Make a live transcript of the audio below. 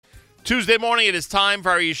Tuesday morning, it is time for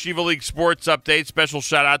our Yeshiva League Sports Update. Special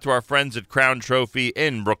shout out to our friends at Crown Trophy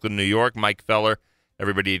in Brooklyn, New York. Mike Feller,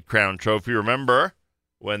 everybody at Crown Trophy. Remember,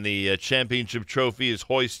 when the championship trophy is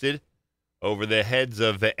hoisted over the heads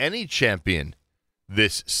of any champion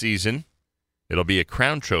this season, it'll be a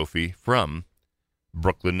Crown Trophy from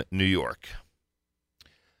Brooklyn, New York.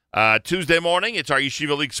 Tuesday morning, it's our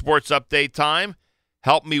Yeshiva League Sports Update time.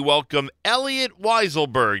 Help me welcome Elliot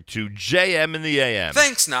Weiselberg to JM in the AM.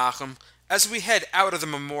 Thanks, Nachum. As we head out of the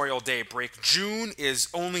Memorial Day break, June is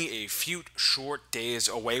only a few short days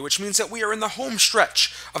away, which means that we are in the home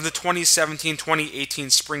stretch of the 2017-2018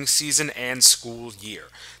 spring season and school year.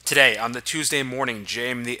 Today, on the Tuesday morning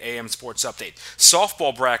JM in the AM Sports Update,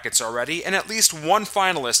 softball brackets are ready, and at least one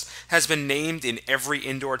finalist has been named in every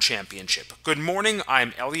indoor championship. Good morning,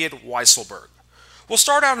 I'm Elliot Weiselberg. We'll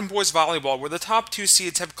start out in boys volleyball, where the top two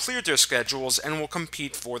seeds have cleared their schedules and will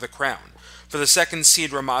compete for the crown. For the second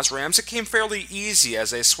seed Ramaz Rams, it came fairly easy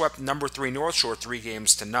as they swept number 3 North Shore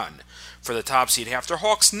 3-0. For the top seed Hafter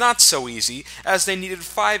Hawks, not so easy, as they needed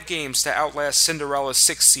 5 games to outlast Cinderella's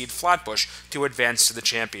 6th seed Flatbush to advance to the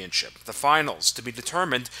championship. The finals, to be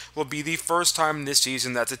determined, will be the first time this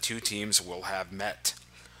season that the two teams will have met.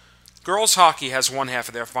 Girls hockey has one half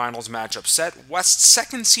of their finals matchup set. West's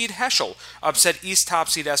second seed Heschel upset East top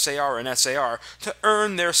seed SAR and SAR to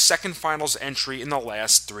earn their second finals entry in the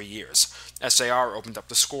last 3 years. SAR opened up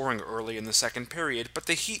the scoring early in the second period, but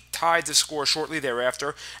the Heat tied the score shortly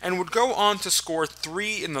thereafter and would go on to score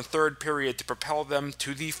 3 in the third period to propel them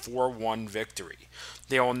to the 4-1 victory.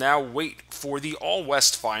 They will now wait for the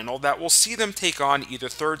All-West final that will see them take on either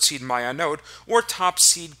third seed Mayanot or top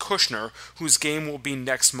seed Kushner, whose game will be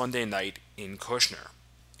next Monday night in Kushner.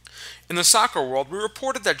 In the soccer world, we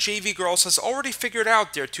reported that JV Girls has already figured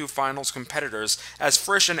out their two finals competitors, as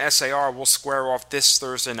Frisch and SAR will square off this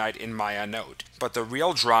Thursday night in Mayanot. But the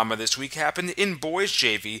real drama this week happened in boys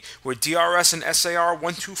JV, where DRS and SAR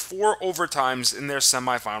went to 4 overtimes in their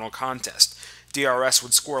semifinal contest. DRS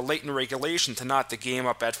would score late in regulation to knot the game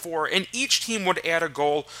up at 4, and each team would add a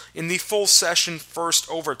goal in the full session first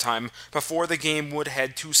overtime before the game would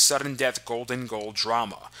head to sudden death golden goal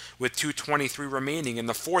drama. With 2:23 remaining in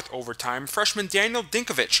the fourth overtime, freshman Daniel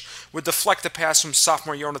Dinkovich would deflect a pass from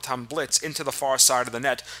sophomore Yonatan Blitz into the far side of the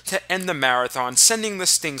net to end the marathon, sending the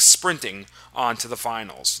Sting sprinting on to the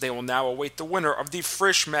finals. They will now await the winner of the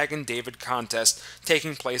Frisch-Magen David contest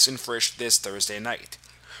taking place in Frisch this Thursday night.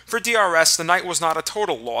 For DRS, the night was not a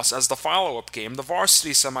total loss, as the follow-up game, the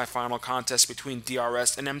varsity semifinal contest between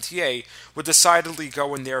DRS and MTA, would decidedly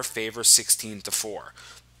go in their favor 16-4.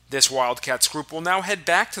 This Wildcats group will now head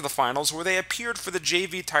back to the finals, where they appeared for the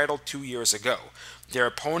JV title 2 years ago. Their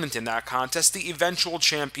opponent in that contest, the eventual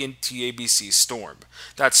champion TABC Storm.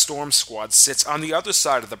 That Storm squad sits on the other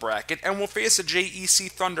side of the bracket and will face a JEC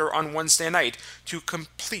Thunder on Wednesday night to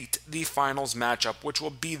complete the finals matchup, which will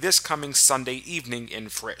be this coming Sunday evening in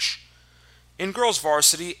Frisch. In girls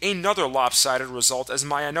varsity, another lopsided result as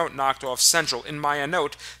Mayanot knocked off Central in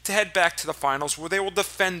Mayanot to head back to the finals, where they will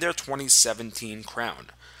defend their 2017 crown.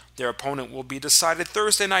 Their opponent will be decided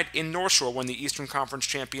Thursday night in North Shore, when the Eastern Conference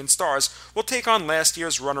champion Stars will take on last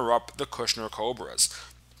year's runner-up, the Kushner Cobras.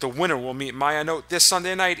 The winner will meet Mayanot this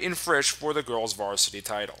Sunday night in Frisch for the girls' varsity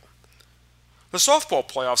title. The softball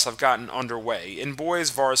playoffs have gotten underway. In boys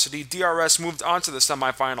varsity, DRS moved on to the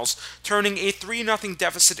semifinals, turning a 3-0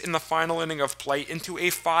 deficit in the final inning of play into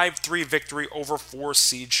a 5-3 victory over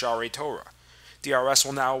 4-seed Shari Torah. DRS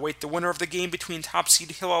will now await the winner of the game between top seed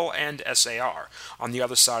Hillel and SAR. On the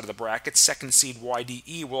other side of the bracket, second seed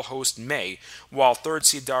YDE will host May, while third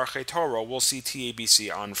seed Darche Torah will see TABC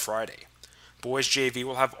on Friday. Boys JV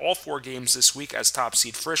will have all 4 games this week, as top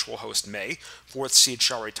seed Frisch will host May, fourth seed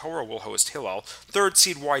Shari Torah will host Hillel, third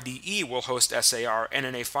seed YDE will host SAR, and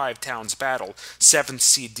in a 5-towns battle, seventh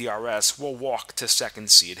seed DRS will walk to second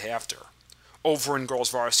seed Hafter. Over in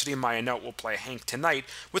girls varsity, Mayanot will play Hank tonight,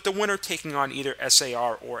 with the winner taking on either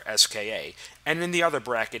SAR or SKA. And in the other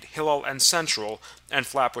bracket, Hillel and Central and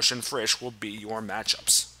Flatbush and Frisch will be your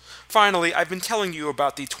matchups. Finally, I've been telling you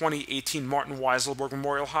about the 2018 Martin Weiselberg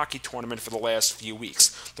Memorial Hockey Tournament for the last few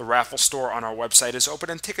weeks. The raffle store on our website is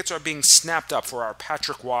open, and tickets are being snapped up for our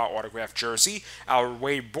Patrick Waugh autographed jersey, our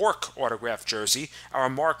Wade Bork autographed jersey, our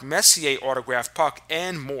Mark Messier autographed puck,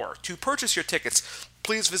 and more. To purchase your tickets,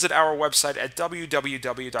 please visit our website at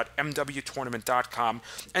www.mwtournament.com,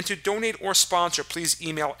 and to donate or sponsor, please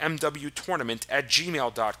email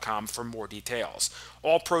mwtournament@gmail.com for more details.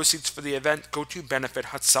 All proceeds for the event go to benefit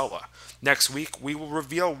Hatzalah. Next week, we will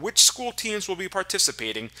reveal which school teams will be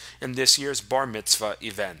participating in this year's Bar Mitzvah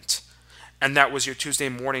event. And that was your Tuesday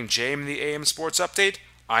morning JM in the AM Sports Update.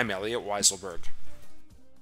 I'm Elliot Weiselberg.